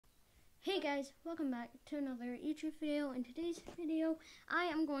Hey guys, welcome back to another YouTube video. In today's video, I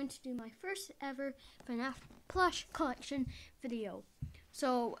am going to do my first ever Fnaf plush collection video.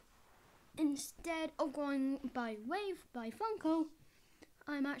 So, instead of going by wave by Funko,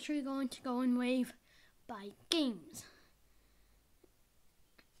 I'm actually going to go in wave by games.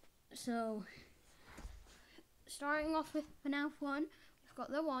 So, starting off with Fnaf 1, we've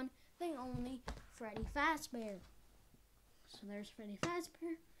got the one, the only, Freddy Fazbear. So there's Freddy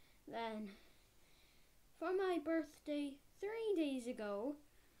Fazbear. Then, for my birthday 3 days ago,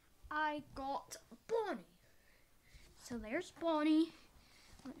 I got Bonnie. So there's Bonnie.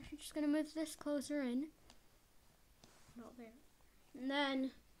 I'm just going to move this closer in. Not there. And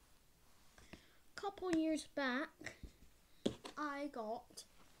then, a couple years back, I got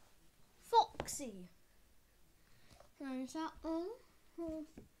Foxy. There's that all for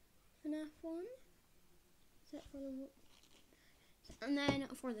Fnaf 1. Is that for the... And then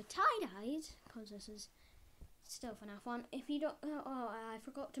for the tie-dyes, because this is still Fnaf 1, if you don't, I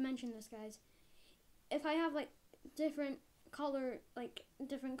forgot to mention this, guys. If I have different color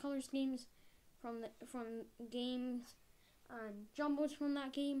schemes from games and jumbos from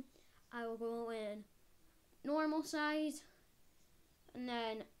that game, I will go in normal size, and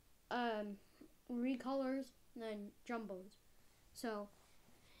then recolors, and then jumbos. So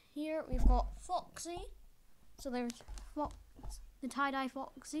here we've got Foxy. So there's the tie-dye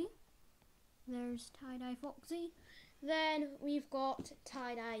Foxy. There's tie-dye Foxy. Then we've got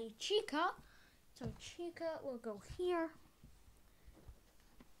tie-dye Chica. So Chica will go here.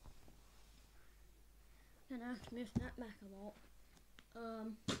 Gonna have to move that back a lot.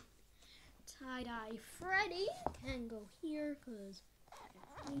 Tie-dye Freddy can go here because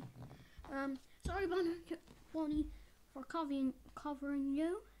sorry Bonnie for covering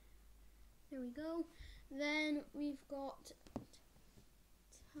you. There we go. Then we've got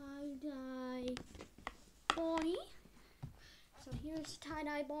tie-dye Bonnie. So here's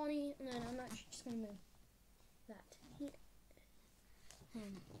tie-dye Bonnie, and then I'm actually just going to move that here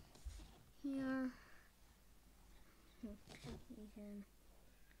and here. You can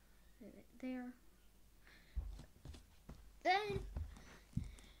move it there. Then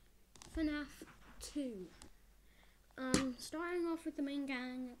Fnaf 2. Starting off with the main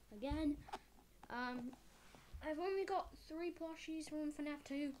gang again. I've only got 3 plushies from Fnaf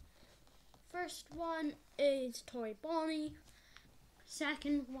 2. First one is Toy Bonnie.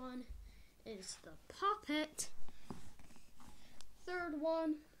 Second one is the puppet. Third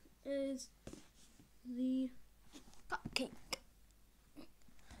one is the cupcake.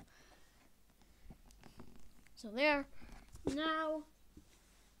 So there. Now,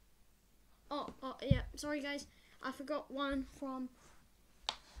 yeah, sorry guys, I forgot one from,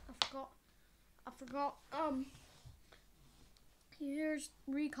 I forgot, here's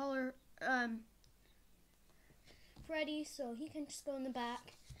recolor, Freddy, so he can just go in the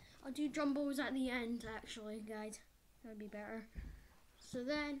back. I'll do jumbos at the end, actually, guys. That'd be better. So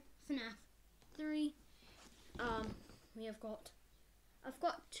then, Fnaf 3, I've got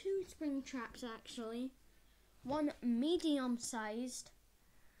 2 spring traps, actually. One medium-sized.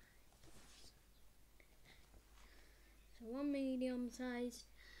 So one medium-sized.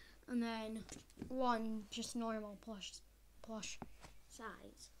 And then one just normal plush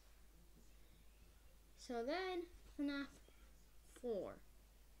size. So then Fnaf 4.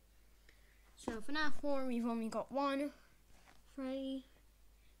 So Fnaf 4, we've only got one Freddy.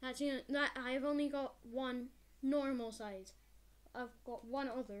 I've only got one normal size. I've got one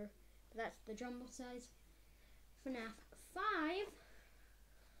other, but that's the jumbo size. Fnaf 5,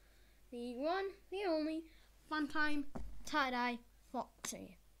 the one, the only, Fun Time tie-dye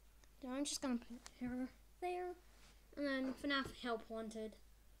Foxy. So I'm just gonna put her there, and then Fnaf Help Wanted.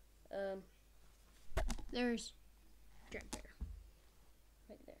 There's Dread Bear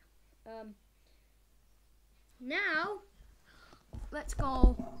right there. Now let's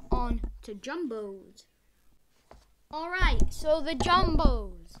go on to jumbos. All right, so the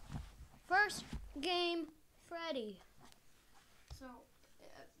jumbos. First game, Freddy. So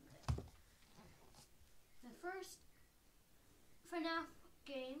the first Fnaf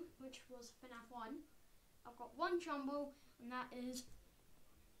game, which was Fnaf 1, I've got one jumbo, and that is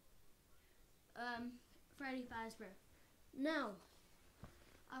Freddy Fazbear. Now,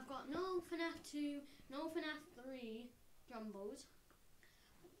 I've got no Fnaf 2, no Fnaf 3 jumbos,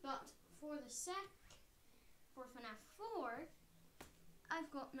 but for Fnaf 4,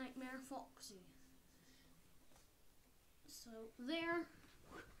 I've got Nightmare Foxy. So there,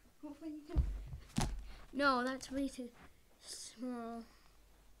 hopefully you can, no, that's way too small.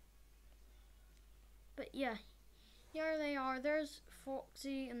 But yeah, here they are. There's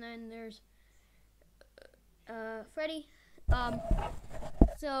Foxy, and then there's Freddy.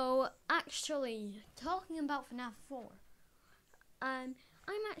 So actually, talking about FNAF 4, I'm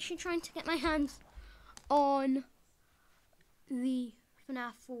actually trying to get my hands on the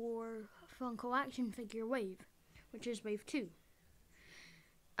FNAF 4 Funko action figure wave, which is wave 2.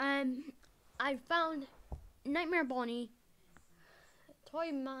 I found Nightmare Bonnie,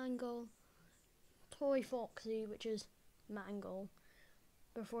 Toy Mangle, Toy Foxy, which is Mangle,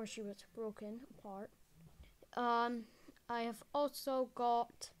 before she was broken apart. I have also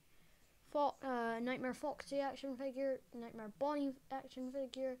got Nightmare Foxy action figure, Nightmare Bonnie action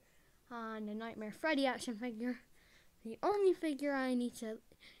figure, and a Nightmare Freddy action figure. The only figure I need to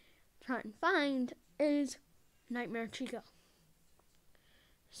try and find is Nightmare Chica.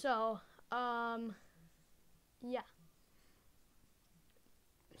 So, yeah.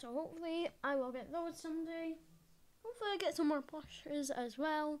 So hopefully I will get those someday. Hopefully I get some more plushes as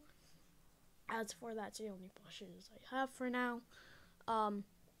well. As for that's the only plushes I have for now.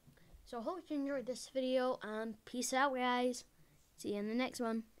 So hope you enjoyed this video, and peace out, guys. See you in the next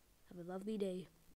one. Have a lovely day.